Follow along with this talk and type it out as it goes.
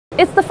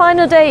It's the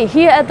final day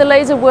here at the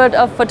LASER World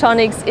of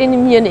Photonics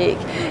in Munich.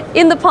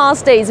 In the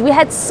past days, we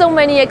had so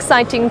many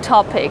exciting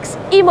topics: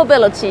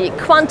 e-mobility,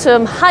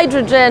 quantum,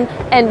 hydrogen,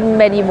 and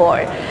many more.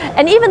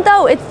 And even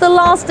though it's the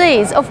last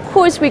days, of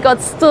course, we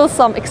got still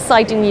some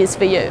exciting news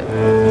for you.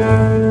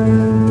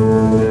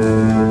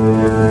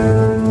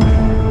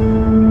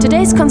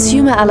 Today's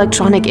consumer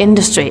electronic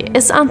industry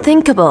is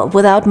unthinkable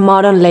without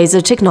modern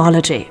laser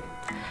technology.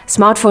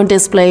 Smartphone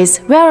displays,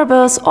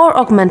 wearables, or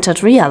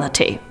augmented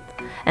reality.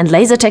 And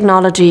laser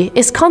technology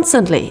is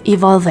constantly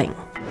evolving.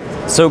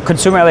 So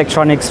consumer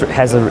electronics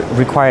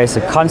requires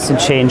a constant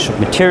change of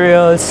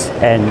materials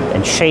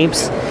and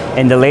shapes,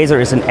 and the laser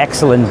is an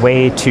excellent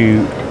way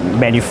to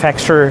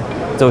manufacture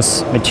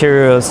those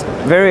materials.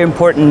 Very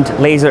important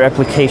laser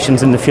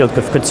applications in the field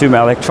of consumer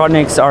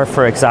electronics are,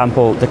 for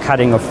example, the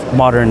cutting of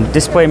modern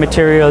display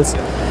materials,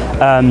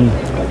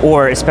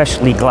 or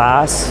especially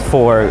glass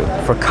for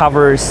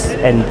covers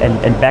and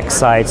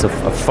backsides of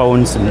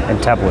phones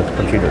and tablet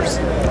computers.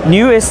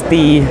 New is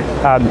the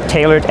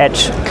tailored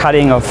edge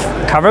cutting of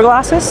cover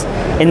glasses.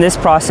 In this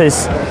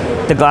process,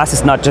 the glass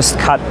is not just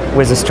cut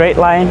with a straight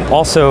line,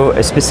 also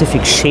a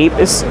specific shape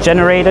is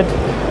generated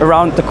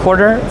around the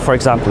corner, for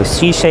example a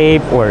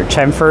C-shape or a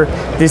chamfer.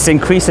 This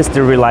increases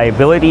the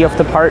reliability of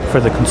the part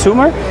for the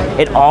consumer.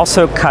 It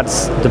also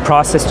cuts the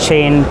process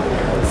chain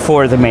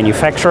for the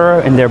manufacturer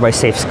and thereby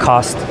saves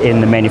cost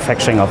in the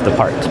manufacturing of the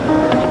part.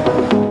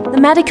 The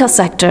medical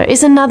sector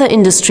is another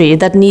industry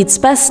that needs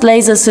best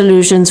laser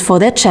solutions for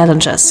their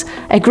challenges.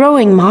 A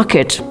growing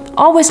market,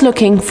 always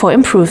looking for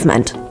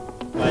improvement.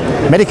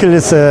 Medical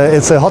is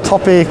a hot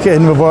topic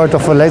in the world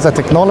of laser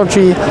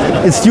technology.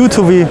 It's due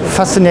to the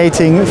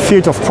fascinating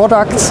field of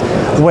products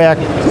where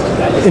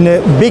in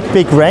a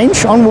big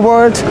range on the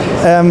world.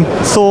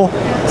 So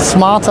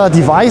smarter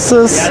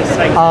devices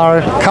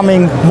are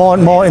coming more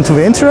and more into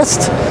the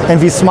interest,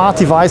 and these smart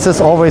devices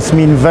always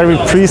mean very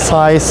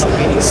precise,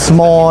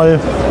 small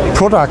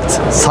product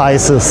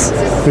sizes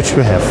which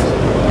we have.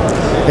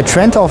 A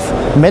trend of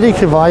medical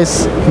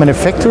device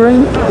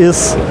manufacturing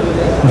is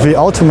the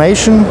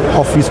automation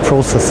of these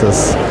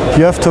processes.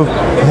 You have to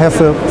have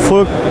a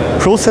full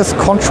process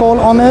control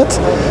on it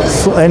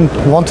and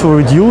want to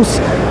reduce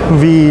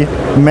the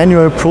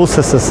manual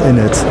processes in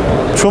it.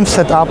 TRUMPF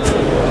set up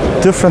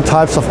different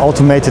types of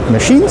automated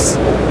machines.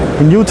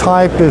 A new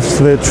type is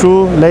the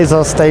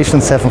TruLaser Station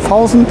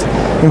 7000,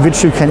 in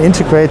which you can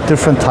integrate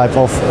different type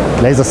of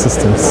laser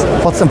systems.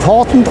 What's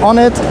important on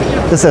it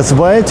is as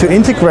well to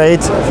integrate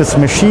this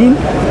machine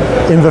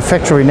in the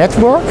factory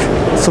network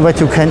so that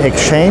you can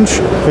exchange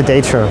the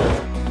data.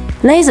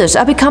 Lasers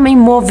are becoming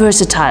more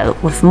versatile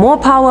with more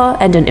power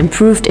and an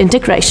improved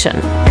integration.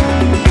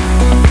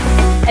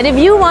 And if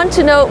you want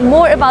to know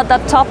more about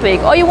that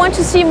topic, or you want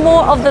to see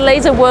more of the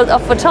LASER World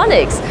of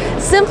Photonics,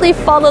 simply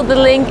follow the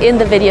link in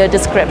the video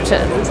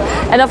description.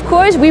 And of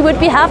course, we would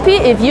be happy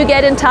if you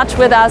get in touch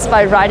with us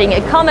by writing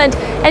a comment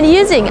and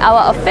using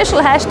our official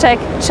hashtag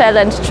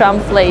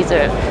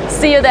 #ChallengeTrumpflaser.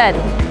 See you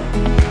then!